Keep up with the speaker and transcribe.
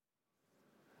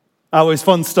Always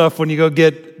fun stuff when you go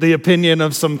get the opinion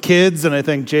of some kids, and I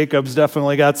think Jacob's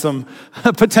definitely got some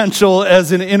potential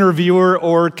as an interviewer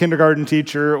or kindergarten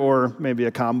teacher, or maybe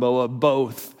a combo of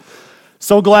both.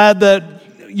 So glad that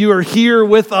you are here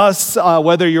with us,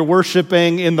 whether you're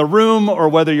worshiping in the room or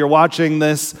whether you're watching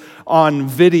this on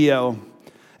video.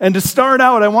 And to start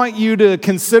out, I want you to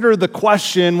consider the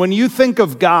question, when you think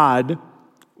of God,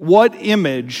 what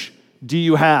image do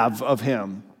you have of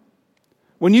Him?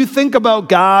 When you think about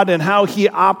God and how He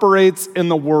operates in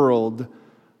the world,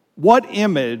 what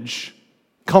image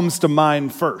comes to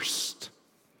mind first?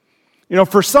 You know,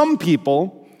 for some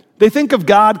people, they think of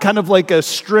God kind of like a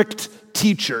strict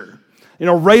teacher,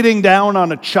 writing down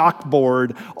on a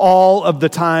chalkboard all of the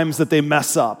times that they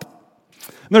mess up.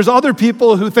 And there's other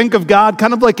people who think of God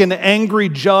kind of like an angry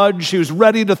judge who's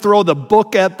ready to throw the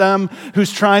book at them,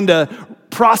 who's trying to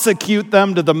prosecute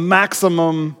them to the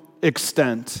maximum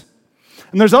extent.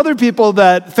 And there's other people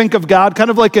that think of God kind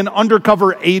of like an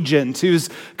undercover agent who's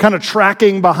kind of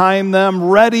tracking behind them,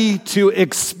 ready to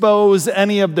expose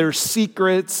any of their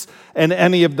secrets and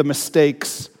any of the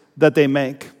mistakes that they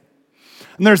make.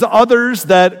 And there's others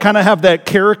that kind of have that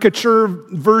caricature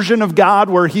version of God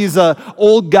where He's an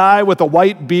old guy with a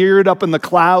white beard up in the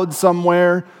clouds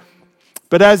somewhere.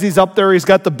 But as He's up there, He's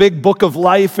got the big book of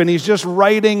life, and He's just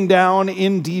writing down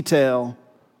in detail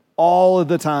all of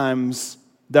the times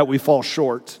that we fall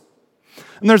short.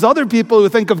 And there's other people who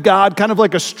think of God kind of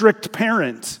like a strict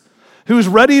parent who's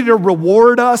ready to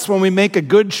reward us when we make a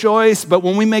good choice, but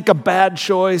when we make a bad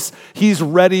choice, He's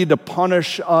ready to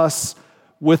punish us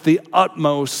with the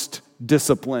utmost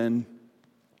discipline.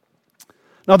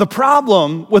 Now, the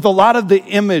problem with a lot of the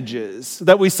images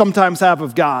that we sometimes have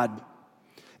of God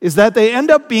is that they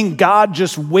end up being God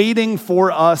just waiting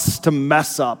for us to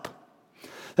mess up.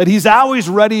 That He's always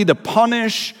ready to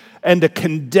punish and to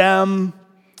condemn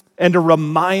and to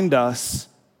remind us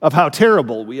of how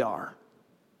terrible we are.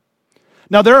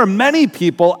 Now, there are many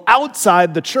people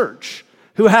outside the church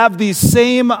who have these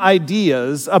same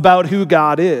ideas about who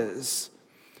God is.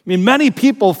 I mean, many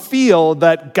people feel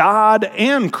that God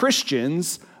and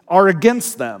Christians are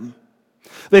against them.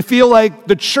 They feel like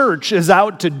the church is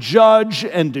out to judge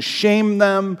and to shame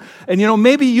them. And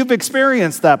maybe you've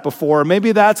experienced that before.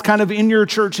 Maybe that's kind of in your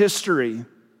church history.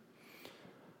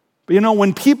 But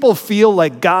when people feel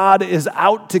like God is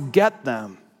out to get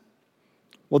them,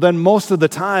 well, then most of the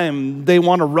time they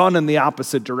want to run in the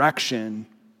opposite direction.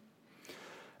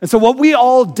 And so what we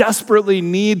all desperately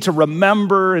need to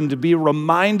remember and to be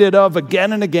reminded of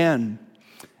again and again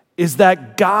is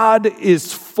that God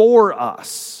is for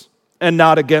us and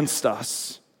not against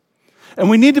us. And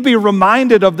we need to be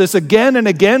reminded of this again and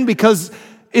again because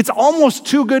it's almost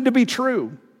too good to be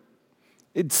true.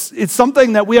 It's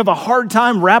something that we have a hard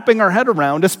time wrapping our head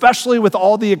around, especially with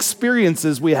all the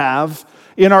experiences we have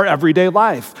in our everyday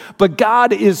life. But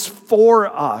God is for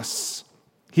us.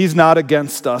 He's not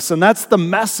against us. And that's the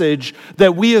message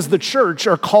that we as the church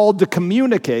are called to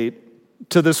communicate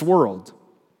to this world.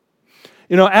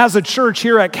 As a church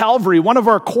here at Calvary, one of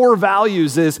our core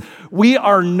values is we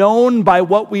are known by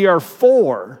what we are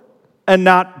for and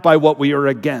not by what we are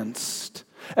against.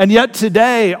 And yet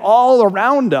today, all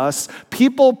around us,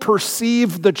 people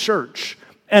perceive the church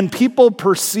and people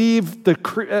perceive the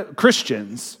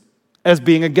Christians as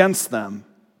being against them.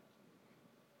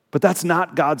 But that's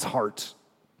not God's heart.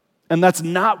 And that's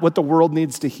not what the world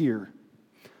needs to hear.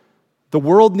 The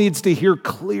world needs to hear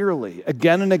clearly,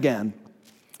 again and again,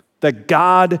 that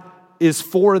God is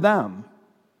for them,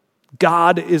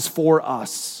 God is for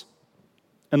us,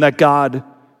 and that God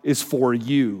is for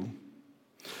you.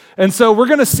 And so we're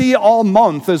going to see all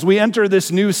month as we enter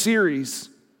this new series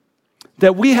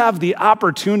that we have the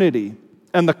opportunity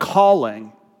and the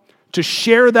calling to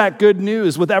share that good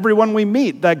news with everyone we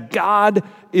meet, that God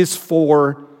is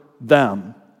for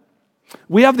them.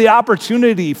 We have the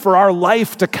opportunity for our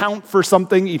life to count for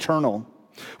something eternal.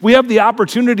 We have the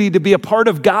opportunity to be a part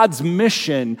of God's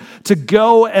mission to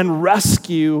go and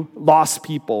rescue lost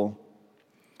people.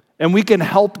 And we can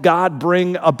help God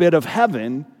bring a bit of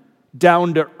heaven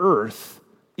down to earth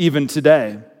even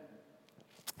today.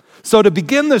 So to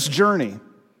begin this journey,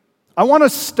 I want to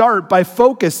start by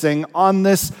focusing on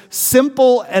this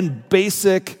simple and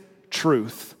basic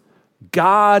truth.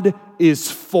 God is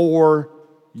for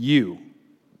you.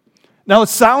 Now, it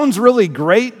sounds really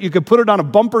great. You could put it on a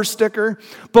bumper sticker,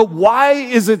 but why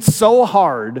is it so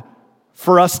hard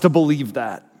for us to believe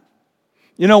that?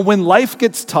 When life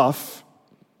gets tough,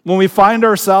 when we find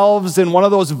ourselves in one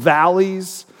of those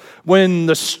valleys, when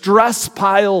the stress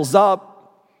piles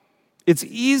up, it's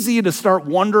easy to start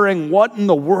wondering what in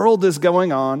the world is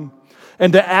going on.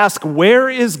 and to ask, where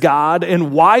is God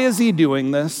and why is he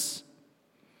doing this?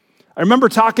 I remember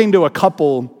talking to a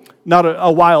couple not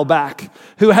a while back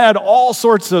who had all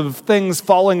sorts of things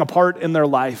falling apart in their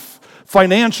life.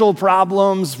 Financial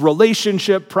problems,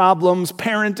 relationship problems,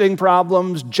 parenting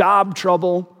problems, job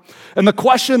trouble. And the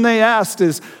question they asked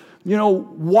is,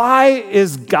 why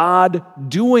is God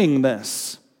doing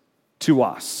this to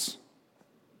us?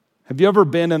 Have you ever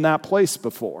been in that place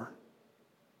before?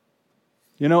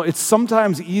 It's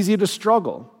sometimes easy to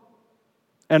struggle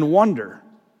and wonder,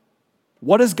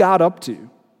 what is God up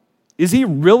to? Is he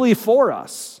really for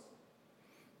us?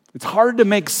 It's hard to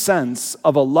make sense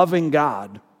of a loving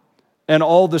God and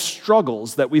all the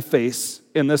struggles that we face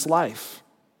in this life.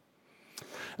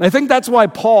 And I think that's why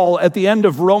Paul, at the end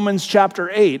of Romans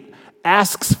chapter 8,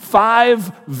 asks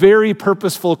 5 very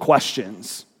purposeful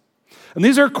questions. And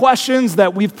these are questions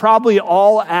that we've probably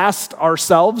all asked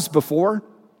ourselves before.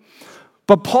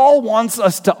 But Paul wants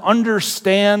us to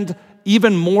understand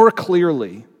even more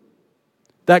clearly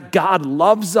that God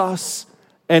loves us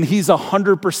and he's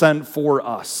 100% for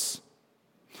us.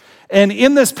 And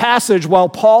in this passage, while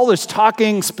Paul is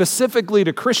talking specifically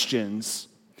to Christians,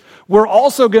 we're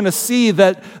also going to see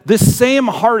that this same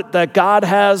heart that God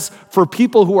has for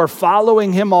people who are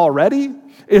following him already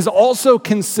is also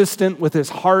consistent with his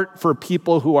heart for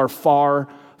people who are far,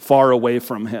 far away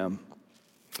from him.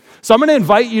 So I'm going to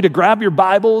invite you to grab your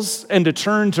Bibles and to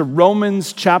turn to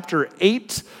Romans chapter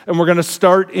 8, and we're going to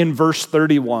start in verse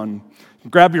 31.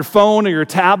 Grab your phone or your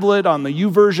tablet on the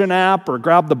YouVersion app, or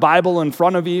grab the Bible in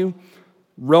front of you.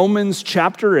 Romans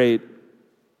chapter 8,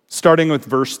 starting with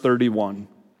verse 31.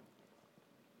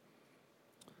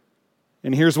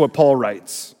 And here's what Paul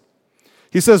writes.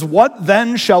 He says, "What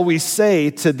then shall we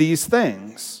say to these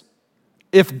things?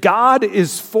 If God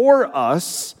is for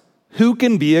us, who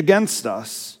can be against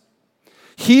us?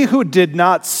 He who did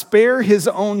not spare his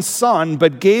own son,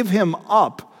 but gave him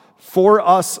up for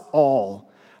us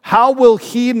all, how will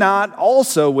he not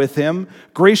also with him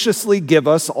graciously give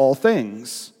us all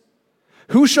things?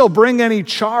 Who shall bring any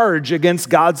charge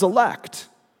against God's elect?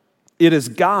 It is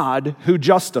God who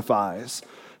justifies.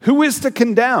 Who is to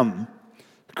condemn?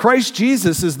 Christ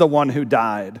Jesus is the one who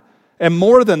died, and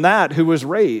more than that, who was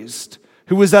raised,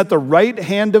 who is at the right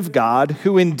hand of God,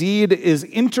 who indeed is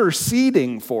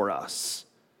interceding for us.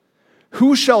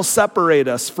 Who shall separate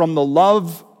us from the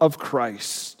love of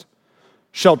Christ?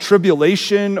 Shall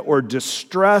tribulation or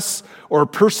distress or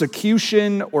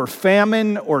persecution or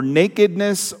famine or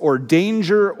nakedness or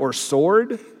danger or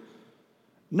sword?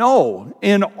 No,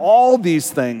 in all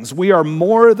these things we are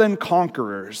more than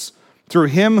conquerors through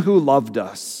him who loved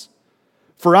us.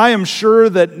 For I am sure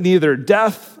that neither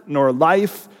death nor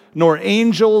life, nor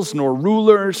angels, nor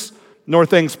rulers, nor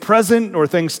things present, nor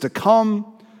things to come,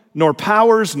 nor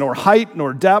powers, nor height,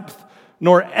 nor depth,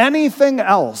 nor anything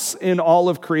else in all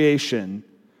of creation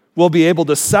will be able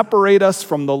to separate us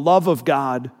from the love of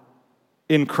God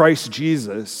in Christ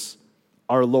Jesus,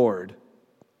 our Lord."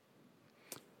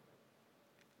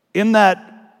 In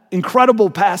that incredible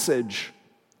passage,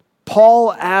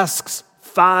 Paul asks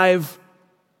 5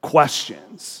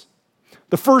 questions.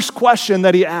 The first question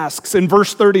that he asks in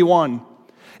verse 31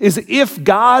 is, if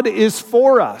God is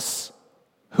for us,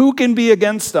 who can be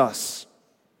against us?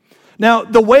 Now,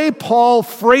 the way Paul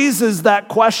phrases that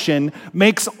question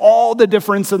makes all the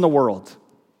difference in the world.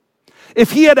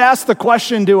 If he had asked the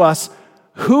question to us,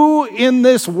 who in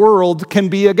this world can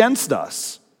be against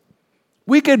us?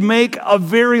 We could make a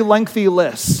very lengthy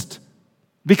list,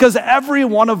 because every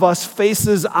one of us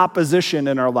faces opposition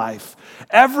in our life.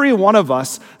 Every one of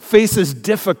us faces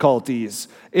difficulties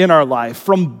in our life,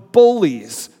 from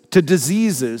bullies to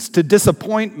diseases, to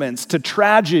disappointments, to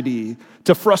tragedy,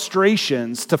 to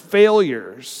frustrations, to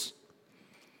failures.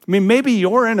 I mean, maybe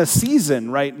you're in a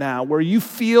season right now where you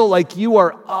feel like you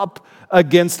are up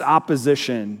against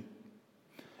opposition.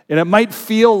 And it might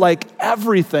feel like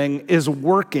everything is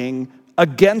working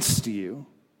against you.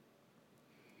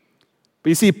 But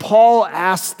you see, Paul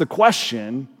asks the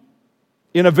question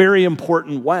in a very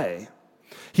important way.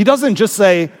 He doesn't just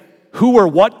say, who or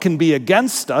what can be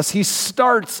against us? He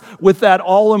starts with that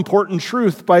all-important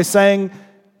truth by saying,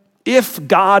 if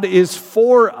God is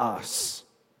for us,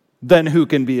 then who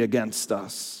can be against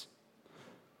us?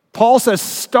 Paul says,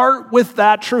 start with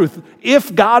that truth.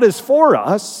 If God is for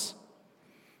us,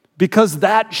 because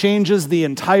that changes the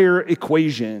entire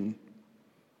equation.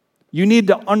 You need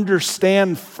to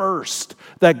understand first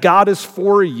that God is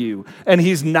for you and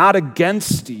he's not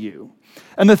against you.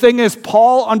 And the thing is,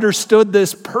 Paul understood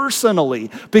this personally,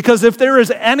 because if there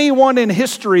is anyone in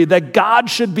history that God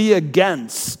should be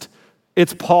against,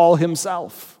 it's Paul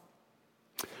himself.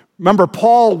 Remember,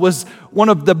 Paul was one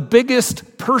of the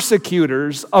biggest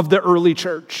persecutors of the early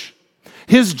church.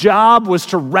 His job was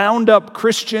to round up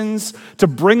Christians, to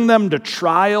bring them to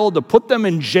trial, to put them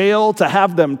in jail, to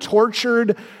have them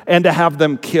tortured, and to have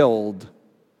them killed.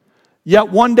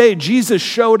 Yet one day, Jesus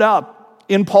showed up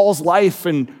in Paul's life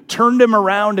and turned him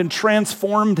around and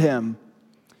transformed him.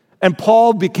 And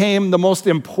Paul became the most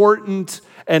important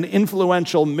and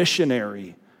influential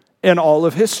missionary in all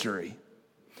of history.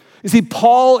 You see,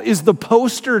 Paul is the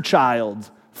poster child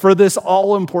for this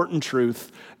all-important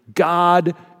truth.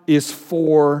 God is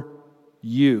for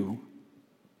you.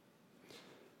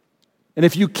 And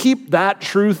if you keep that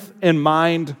truth in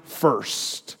mind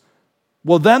first,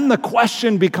 well, then the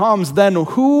question becomes, then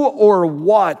who or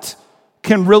what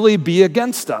can really be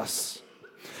against us?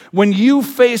 When you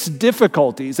face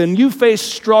difficulties and you face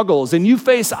struggles and you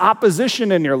face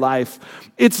opposition in your life,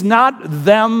 it's not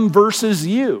them versus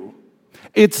you.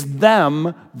 It's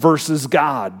them versus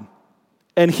God.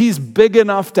 And He's big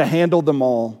enough to handle them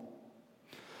all.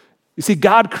 You see,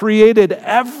 God created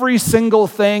every single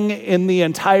thing in the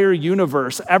entire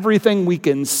universe, everything we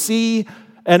can see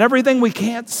and everything we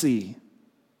can't see.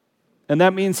 And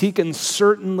that means He can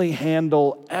certainly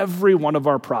handle every one of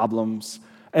our problems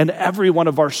and every one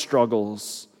of our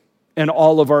struggles and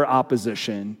all of our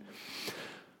opposition.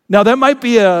 Now, that might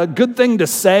be a good thing to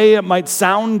say. It might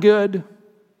sound good,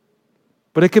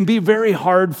 but it can be very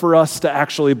hard for us to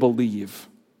actually believe.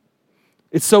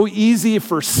 It's so easy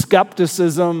for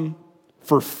skepticism,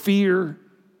 for fear,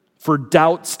 for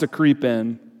doubts to creep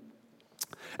in.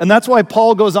 And that's why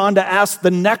Paul goes on to ask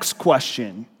the next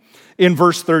question in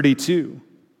verse 32.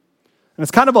 And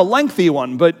it's kind of a lengthy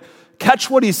one, but catch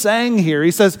what he's saying here.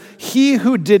 He says, "He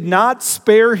who did not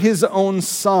spare his own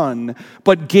son,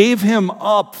 but gave him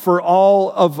up for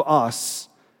all of us,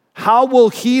 how will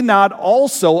He not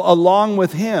also, along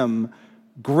with him,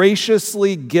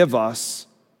 graciously give us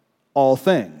all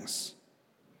things?"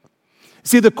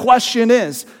 See, the question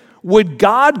is, would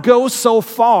God go so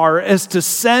far as to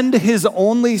send His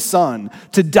only Son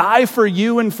to die for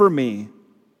you and for me,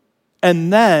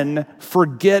 and then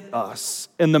forget us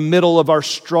in the middle of our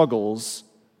struggles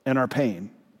and our pain?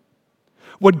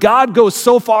 Would God go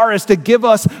so far as to give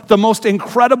us the most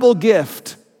incredible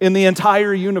gift in the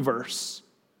entire universe,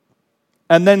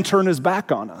 and then turn His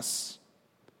back on us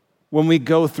when we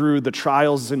go through the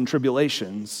trials and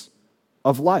tribulations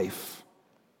of life?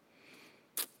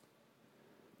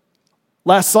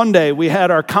 Last Sunday, we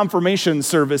had our confirmation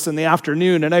service in the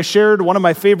afternoon, and I shared one of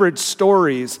my favorite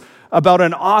stories about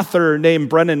an author named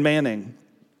Brennan Manning.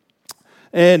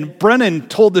 And Brennan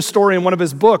told this story in one of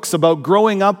his books about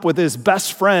growing up with his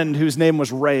best friend whose name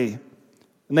was Ray.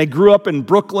 And they grew up in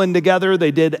Brooklyn together.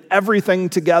 They did everything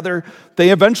together.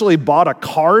 They eventually bought a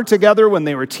car together when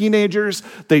they were teenagers.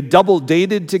 They double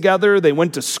dated together. They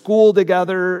went to school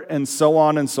together, and so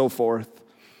on and so forth.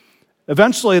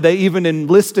 Eventually, they even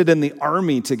enlisted in the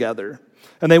army together,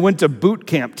 and they went to boot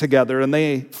camp together, and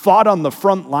they fought on the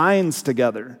front lines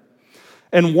together.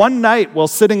 And one night, while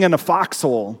sitting in a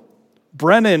foxhole,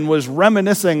 Brennan was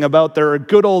reminiscing about their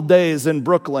good old days in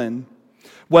Brooklyn,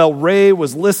 while Ray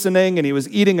was listening and he was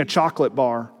eating a chocolate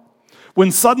bar,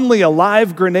 when suddenly a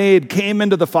live grenade came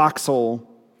into the foxhole,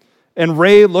 and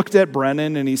Ray looked at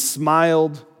Brennan and he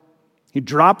smiled, he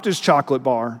dropped his chocolate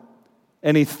bar,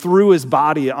 and he threw his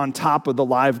body on top of the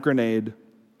live grenade,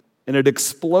 and it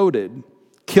exploded,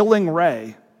 killing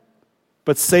Ray,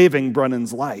 but saving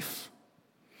Brennan's life.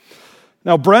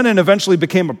 Now, Brennan eventually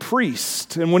became a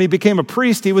priest, and when he became a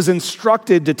priest, he was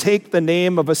instructed to take the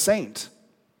name of a saint,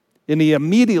 and he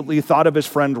immediately thought of his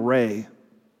friend Ray,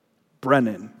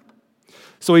 Brennan.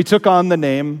 So he took on the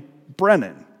name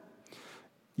Brennan.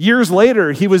 Years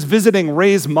later, he was visiting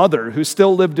Ray's mother, who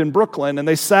still lived in Brooklyn, and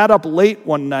they sat up late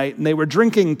one night, and they were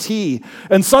drinking tea,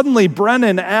 and suddenly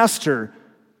Brennan asked her,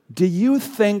 "Do you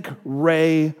think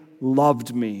Ray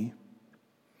loved me?"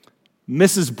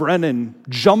 Mrs. Brennan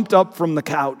jumped up from the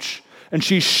couch, and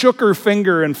she shook her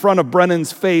finger in front of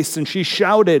Brennan's face, and she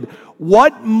shouted,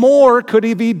 "What more could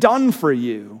he be done for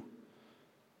you?"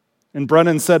 And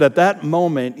Brennan said at that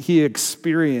moment he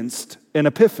experienced an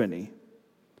epiphany,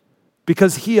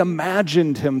 because he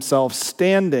imagined himself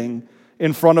standing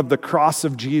in front of the cross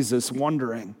of Jesus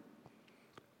wondering,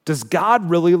 does God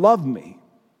really love me?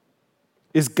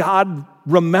 Is God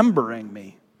remembering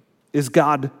me? Is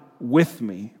God with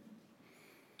me?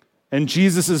 And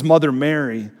Jesus' mother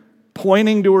Mary,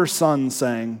 pointing to her son,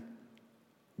 saying,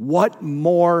 "What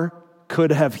more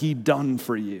could have he done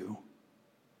for you?"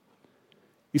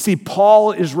 You see,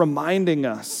 Paul is reminding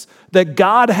us that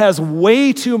God has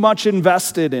way too much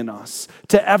invested in us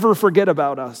to ever forget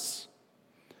about us.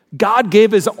 God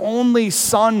gave his only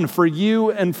son for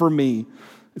you and for me.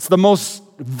 It's the most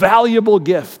valuable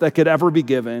gift that could ever be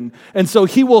given. And so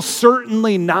he will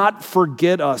certainly not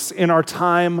forget us in our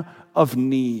time of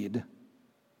need.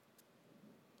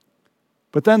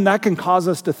 But then that can cause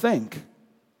us to think,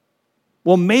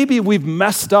 well, maybe we've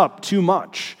messed up too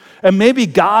much. And maybe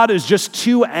God is just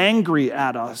too angry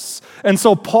at us. And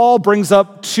so Paul brings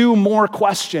up two more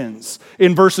questions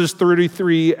in verses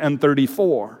 33 and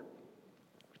 34.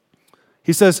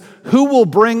 He says, who will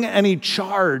bring any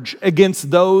charge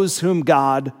against those whom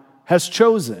God has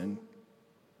chosen?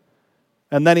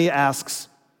 And then he asks,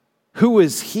 who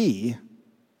is he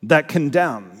that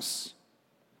condemns?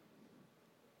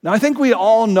 Now, I think we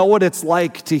all know what it's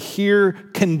like to hear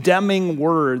condemning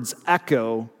words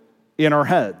echo in our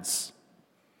heads.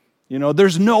 You know,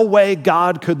 there's no way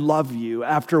God could love you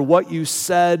after what you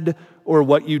said or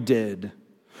what you did.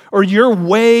 Or you're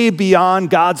way beyond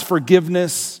God's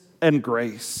forgiveness and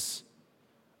grace.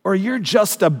 Or you're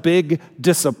just a big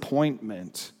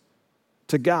disappointment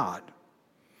to God.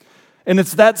 And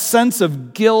it's that sense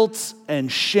of guilt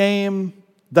and shame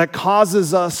that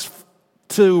causes us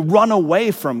to run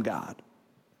away from God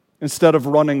instead of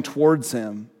running towards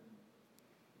him.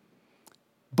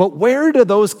 But where do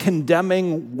those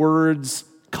condemning words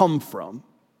come from?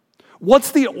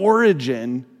 What's the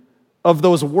origin of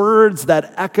those words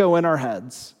that echo in our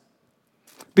heads?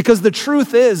 Because the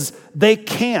truth is, they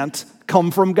can't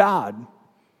come from God.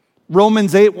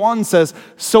 Romans 8:1 says,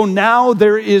 so now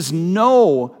there is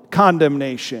no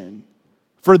condemnation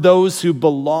for those who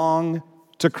belong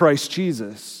to Christ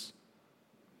Jesus.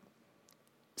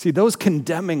 See, those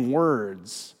condemning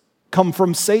words come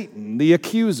from Satan, the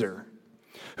accuser,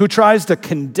 who tries to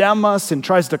condemn us and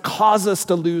tries to cause us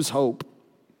to lose hope.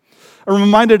 I'm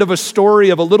reminded of a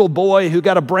story of a little boy who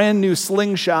got a brand new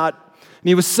slingshot, and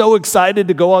he was so excited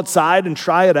to go outside and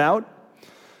try it out.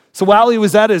 So while he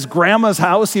was at his grandma's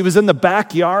house, he was in the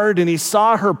backyard, and he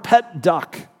saw her pet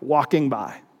duck walking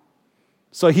by.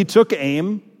 So he took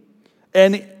aim,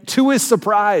 and to his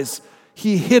surprise,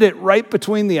 he hit it right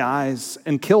between the eyes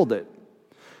and killed it.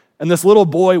 And this little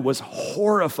boy was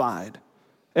horrified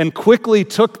and quickly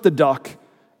took the duck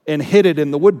and hid it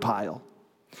in the woodpile.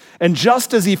 And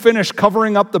just as he finished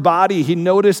covering up the body, he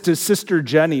noticed his sister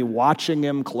Jenny watching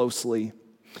him closely.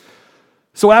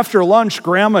 So after lunch,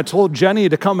 Grandma told Jenny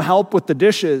to come help with the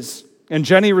dishes. And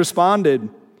Jenny responded,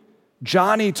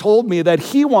 Johnny told me that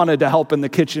he wanted to help in the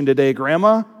kitchen today,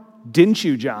 Grandma. Didn't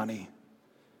you, Johnny?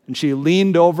 And she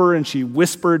leaned over and she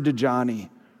whispered to Johnny,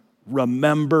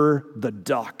 remember the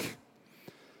duck.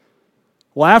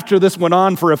 Well, after this went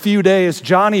on for a few days,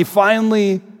 Johnny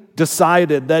finally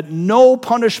decided that no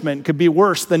punishment could be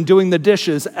worse than doing the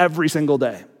dishes every single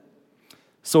day.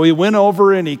 So he went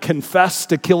over and he confessed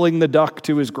to killing the duck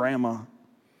to his grandma.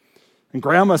 And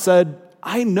Grandma said,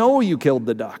 I know you killed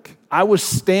the duck. I was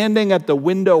standing at the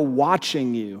window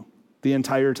watching you the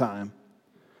entire time.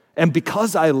 And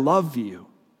because I love you,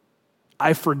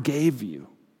 I forgave you.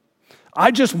 I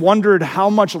just wondered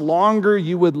how much longer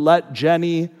you would let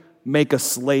Jenny make a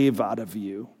slave out of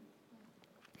you.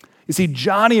 You see,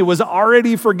 Johnny was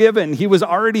already forgiven. He was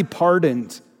already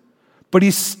pardoned. But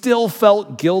he still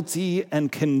felt guilty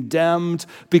and condemned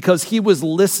because he was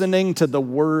listening to the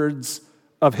words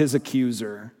of his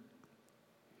accuser.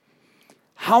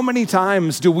 How many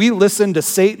times do we listen to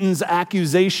Satan's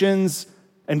accusations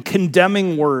and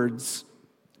condemning words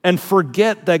and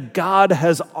forget that God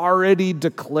has already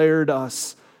declared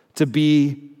us to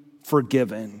be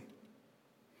forgiven?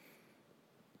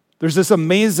 There's this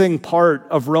amazing part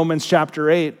of Romans chapter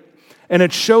 8, and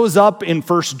it shows up in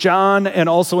 1 John and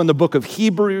also in the book of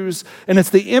Hebrews, and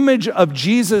it's the image of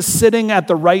Jesus sitting at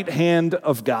the right hand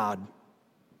of God.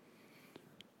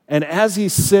 And as he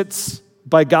sits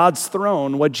by God's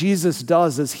throne, what Jesus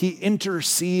does is he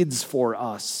intercedes for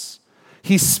us.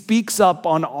 He speaks up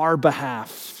on our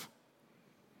behalf.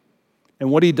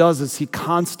 And what he does is he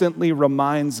constantly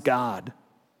reminds God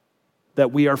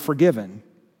that we are forgiven.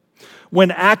 When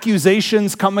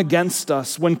accusations come against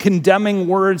us, when condemning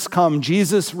words come,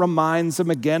 Jesus reminds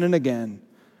them again and again,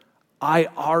 I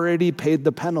already paid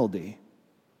the penalty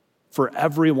for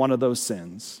every one of those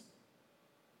sins.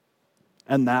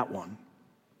 And that one,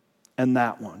 and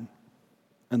that one,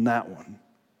 and that one.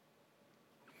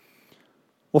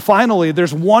 Well, finally,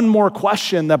 there's one more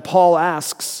question that Paul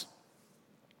asks,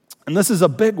 and this is a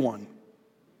big one.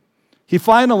 He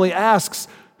finally asks,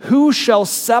 who shall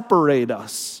separate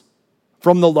us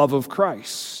from the love of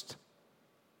Christ?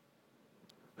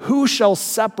 Who shall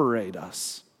separate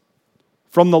us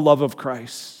from the love of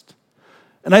Christ?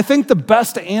 And I think the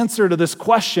best answer to this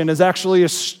question is actually a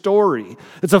story.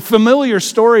 It's a familiar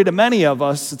story to many of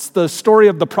us. It's the story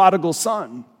of the prodigal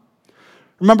son.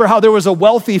 Remember how there was a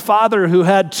wealthy father who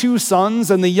had 2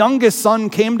 sons, and the youngest son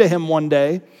came to him one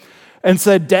day and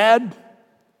said, "Dad,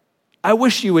 I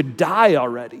wish you would die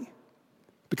already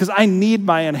because I need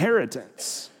my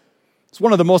inheritance." It's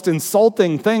one of the most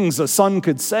insulting things a son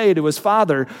could say to his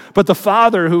father, but the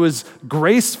father, who was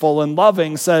graceful and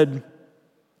loving, said,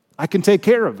 "I can take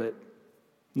care of it."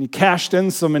 And he cashed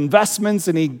in some investments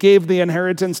and he gave the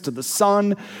inheritance to the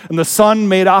son. And the son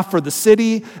made off for the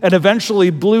city and eventually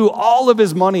blew all of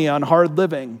his money on hard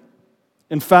living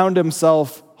and found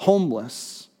himself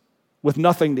homeless with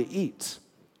nothing to eat.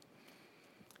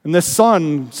 And this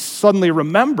son suddenly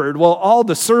remembered, well, all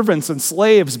the servants and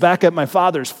slaves back at my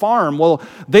father's farm, well,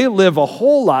 they live a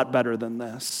whole lot better than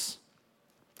this.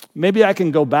 Maybe I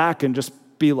can go back and just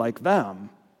be like them.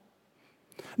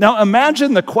 Now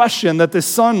imagine the question that this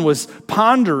son was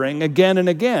pondering again and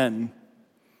again,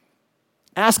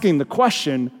 asking the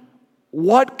question,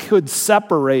 what could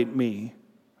separate me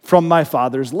from my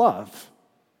father's love?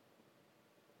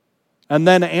 And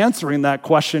then answering that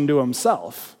question to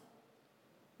himself.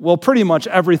 Well, pretty much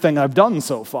everything I've done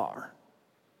so far.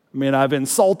 I mean, I've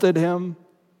insulted him.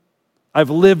 I've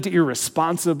lived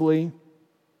irresponsibly.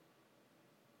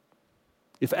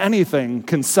 If anything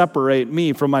can separate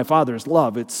me from my father's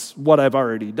love, it's what I've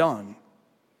already done.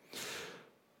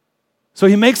 So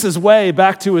he makes his way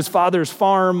back to his father's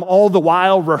farm, all the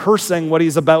while rehearsing what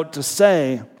he's about to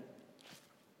say.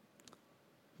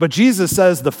 But Jesus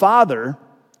says the father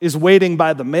is waiting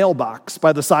by the mailbox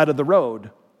by the side of the road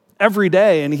every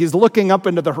day, and he's looking up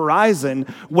into the horizon,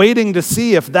 waiting to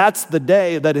see if that's the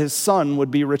day that his son would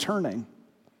be returning.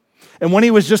 And when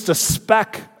he was just a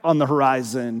speck on the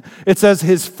horizon, it says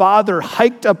his father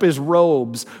hiked up his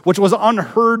robes, which was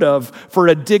unheard of for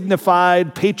a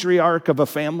dignified patriarch of a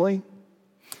family.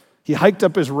 He hiked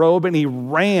up his robe and he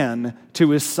ran to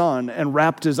his son and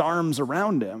wrapped his arms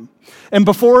around him. And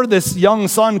before this young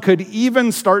son could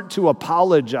even start to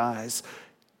apologize,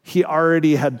 he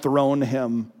already had thrown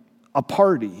him a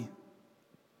party.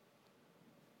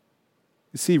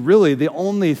 You see, really, the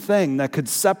only thing that could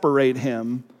separate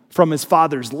him from his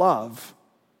father's love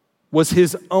was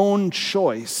his own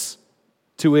choice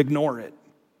to ignore it.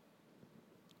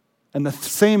 And the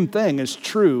same thing is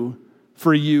true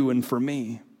for you and for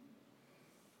me.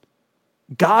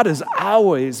 God is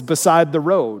always beside the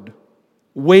road,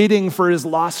 waiting for his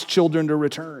lost children to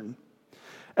return.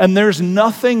 And there's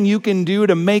nothing you can do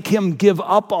to make him give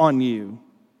up on you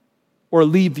or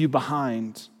leave you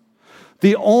behind.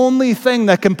 The only thing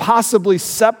that can possibly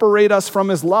separate us from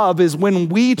his love is when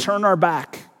we turn our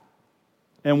back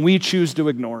and we choose to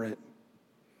ignore it.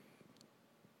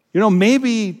 You know,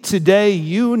 maybe today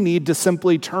you need to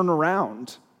simply turn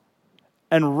around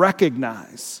and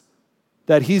recognize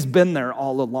that he's been there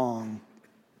all along.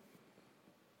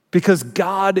 Because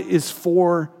God is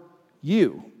for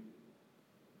you.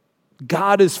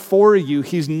 God is for you.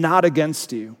 He's not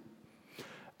against you.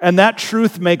 And that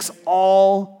truth makes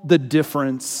all the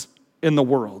difference in the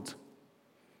world.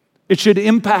 It should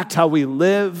impact how we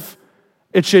live.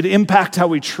 It should impact how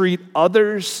we treat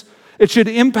others. It should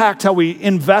impact how we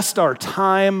invest our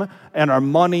time and our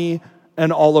money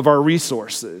and all of our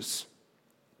resources.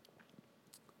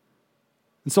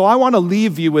 And so I want to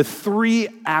leave you with 3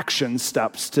 action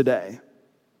steps today.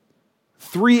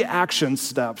 3 action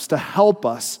steps to help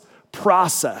us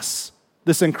process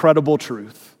this incredible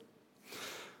truth.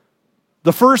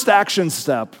 The first action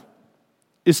step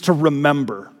is to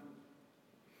remember.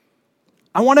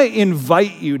 I want to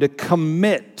invite you to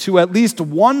commit to at least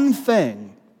one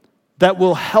thing that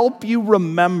will help you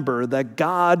remember that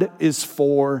God is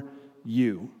for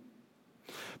you.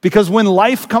 Because when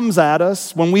life comes at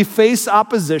us, when we face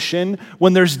opposition,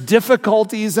 when there's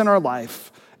difficulties in our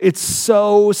life, it's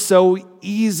so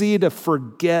easy to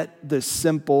forget this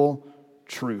simple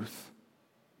truth.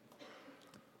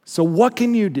 So what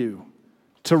can you do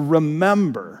to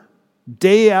remember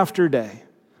day after day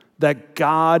that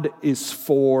God is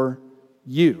for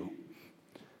you?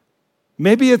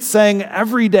 Maybe it's saying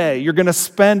every day you're going to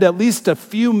spend at least a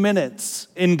few minutes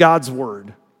in God's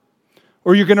Word.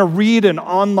 Or you're going to read an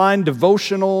online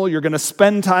devotional, you're going to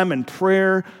spend time in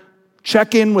prayer,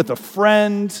 check in with a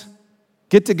friend,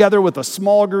 get together with a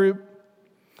small group.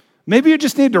 Maybe you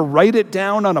just need to write it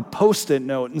down on a Post-it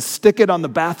note and stick it on the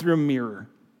bathroom mirror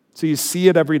so you see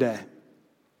it every day.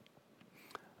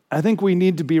 I think we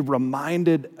need to be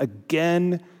reminded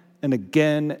again and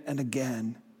again and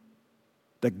again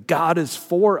that God is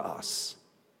for us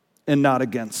and not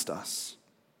against us.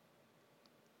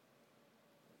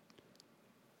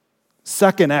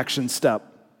 Second action step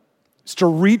is to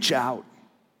reach out.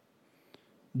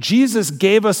 Jesus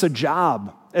gave us a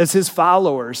job as his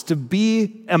followers to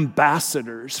be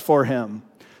ambassadors for him,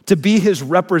 to be his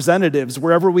representatives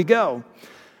wherever we go.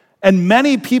 And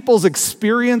many people's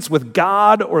experience with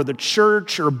God or the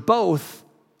church or both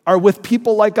are with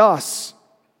people like us.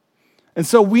 And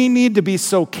so we need to be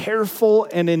so careful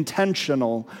and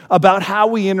intentional about how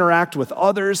we interact with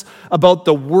others, about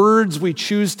the words we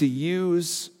choose to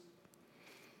use.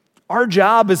 Our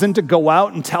job isn't to go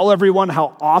out and tell everyone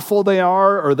how awful they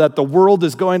are or that the world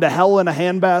is going to hell in a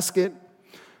handbasket.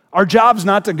 Our job's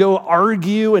not to go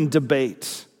argue and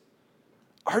debate.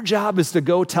 Our job is to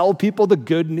go tell people the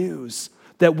good news,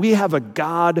 that we have a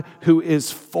God who is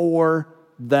for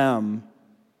them.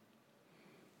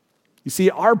 You see,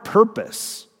 our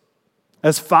purpose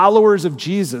as followers of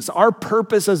Jesus, our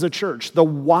purpose as a church, the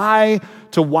why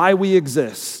to why we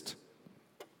exist,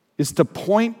 is to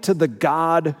point to the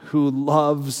God who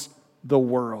loves the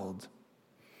world.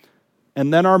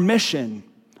 And then our mission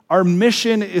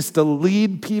is to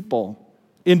lead people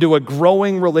into a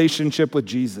growing relationship with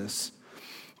Jesus.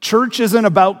 Church isn't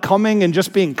about coming and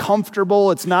just being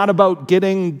comfortable. It's not about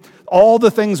getting all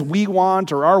the things we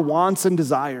want or our wants and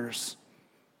desires.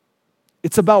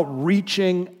 It's about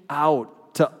reaching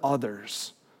out to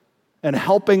others and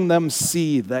helping them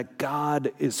see that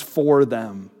God is for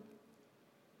them.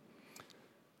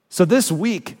 So this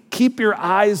week, keep your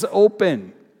eyes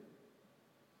open.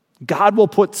 God will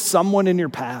put someone in your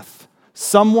path,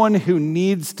 someone who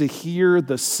needs to hear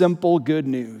the simple good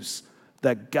news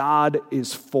that God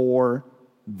is for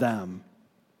them.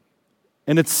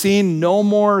 And it's seen no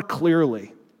more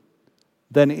clearly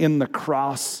than in the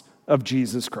cross of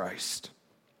Jesus Christ.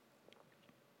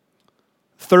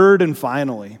 Third and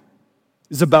finally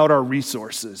is about our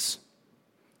resources.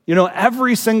 You know,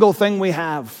 every single thing we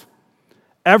have,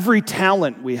 every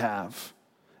talent we have,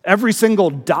 every single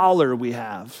dollar we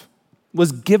have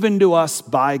was given to us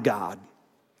by God.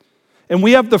 And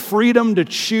we have the freedom to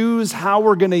choose how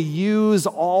we're going to use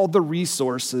all the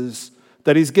resources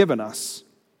that he's given us.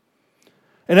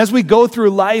 And as we go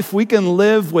through life, we can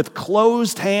live with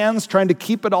closed hands, trying to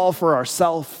keep it all for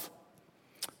ourselves,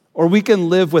 or we can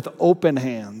live with open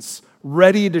hands,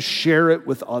 ready to share it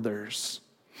with others.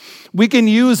 We can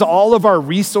use all of our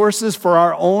resources for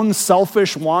our own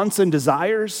selfish wants and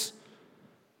desires,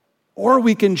 or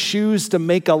we can choose to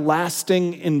make a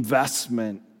lasting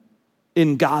investment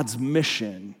in God's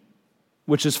mission,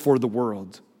 which is for the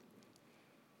world.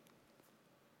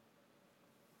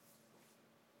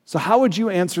 So how would you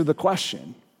answer the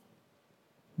question?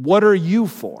 What are you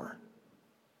for?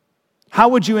 How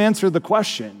would you answer the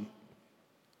question?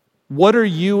 What are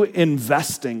you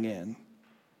investing in?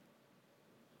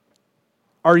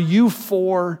 Are you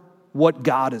for what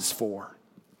God is for?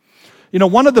 You know,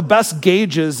 one of the best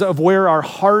gauges of where our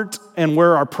heart and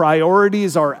where our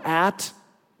priorities are at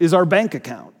is our bank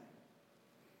account.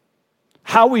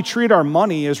 How we treat our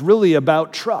money is really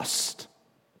about trust.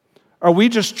 Are we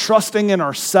just trusting in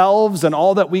ourselves and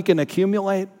all that we can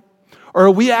accumulate? Or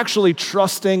are we actually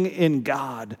trusting in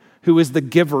God, who is the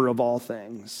giver of all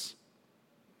things?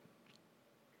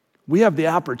 We have the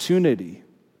opportunity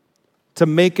to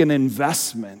make an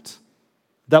investment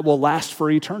that will last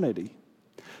for eternity,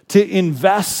 to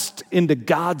invest into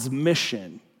God's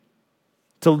mission,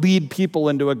 to lead people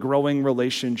into a growing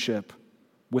relationship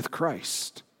with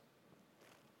Christ.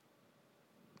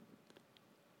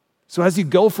 So as you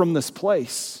go from this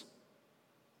place,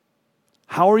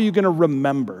 how are you going to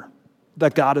remember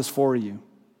that God is for you?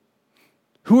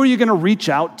 Who are you going to reach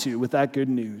out to with that good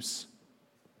news?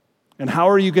 And how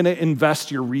are you going to invest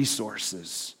your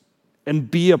resources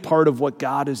and be a part of what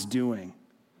God is doing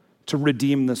to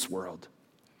redeem this world?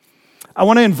 I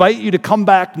want to invite you to come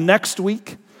back next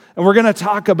week, and we're going to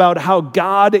talk about how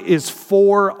God is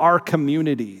for our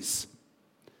communities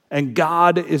and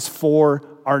God is for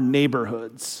our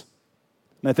neighborhoods.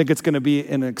 And I think it's going to be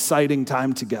an exciting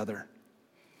time together.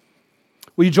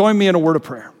 Will you join me in a word of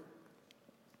prayer?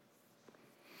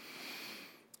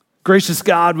 Gracious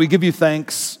God, we give you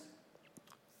thanks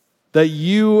that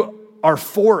you are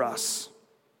for us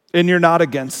and you're not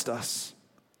against us.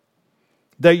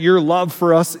 That your love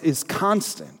for us is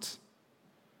constant.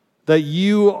 That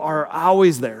you are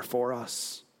always there for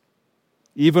us,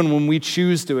 even when we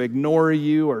choose to ignore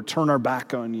you or turn our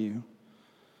back on you.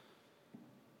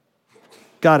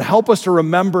 God, help us to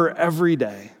remember every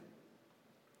day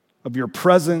of your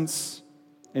presence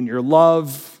and your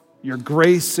love, your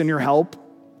grace and your help.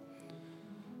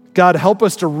 God, help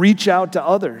us to reach out to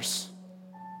others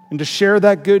and to share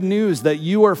that good news that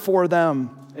you are for them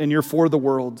and you're for the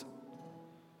world.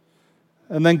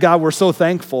 And then, God, we're so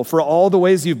thankful for all the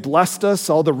ways you've blessed us,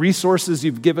 all the resources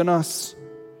you've given us.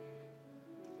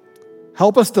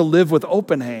 Help us to live with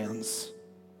open hands,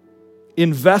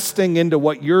 investing into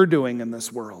what you're doing in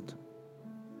this world.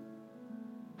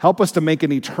 Help us to make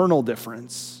an eternal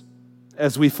difference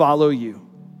as we follow you.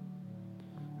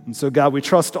 And so, God, we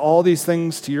trust all these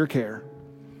things to your care.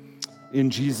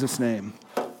 In Jesus' name,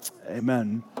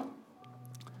 amen.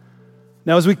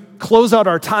 Now, as we close out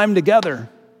our time together,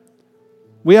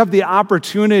 we have the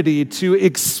opportunity to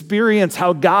experience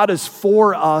how God is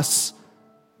for us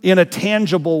in a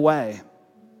tangible way,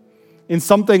 in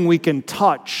something we can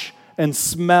touch and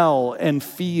smell and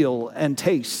feel and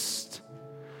taste.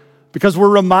 Because we're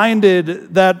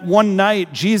reminded that one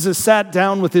night Jesus sat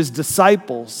down with his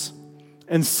disciples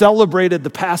and celebrated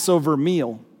the Passover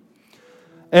meal.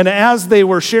 And as they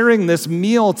were sharing this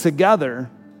meal together,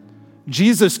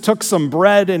 Jesus took some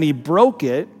bread and he broke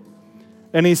it.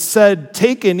 And he said,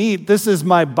 "Take and eat, this is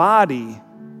my body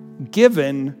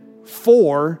given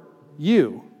for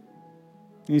you."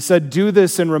 And he said, "Do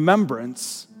this in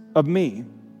remembrance of me."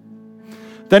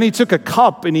 Then he took a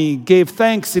cup and he gave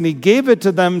thanks and he gave it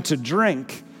to them to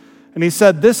drink. And he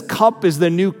said, "This cup is the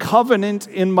new covenant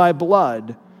in my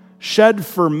blood, shed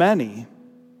for many."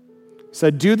 He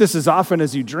said, "Do this as often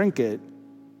as you drink it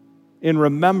in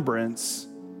remembrance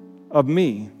of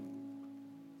me."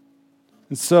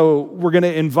 And so we're going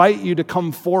to invite you to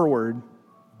come forward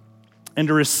and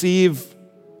to receive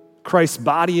Christ's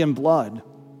body and blood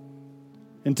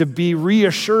and to be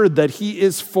reassured that he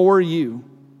is for you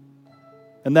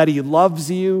and that he loves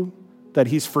you, that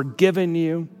he's forgiven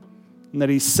you, and that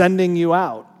he's sending you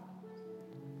out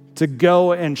to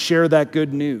go and share that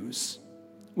good news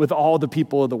with all the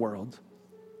people of the world.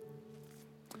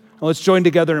 Now let's join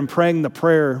together in praying the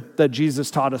prayer that Jesus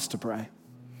taught us to pray.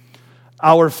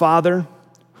 Our Father,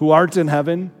 who art in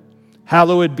heaven,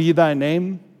 hallowed be thy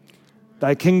name.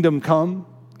 Thy kingdom come,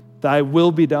 thy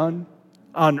will be done,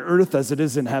 on earth as it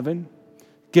is in heaven.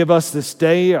 Give us this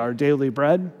day our daily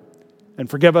bread, and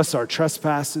forgive us our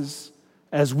trespasses,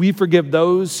 as we forgive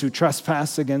those who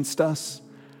trespass against us.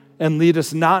 And lead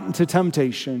us not into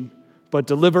temptation, but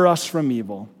deliver us from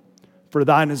evil. For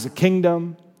thine is the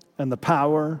kingdom, and the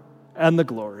power, and the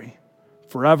glory,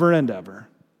 forever and ever.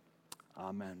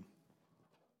 Amen.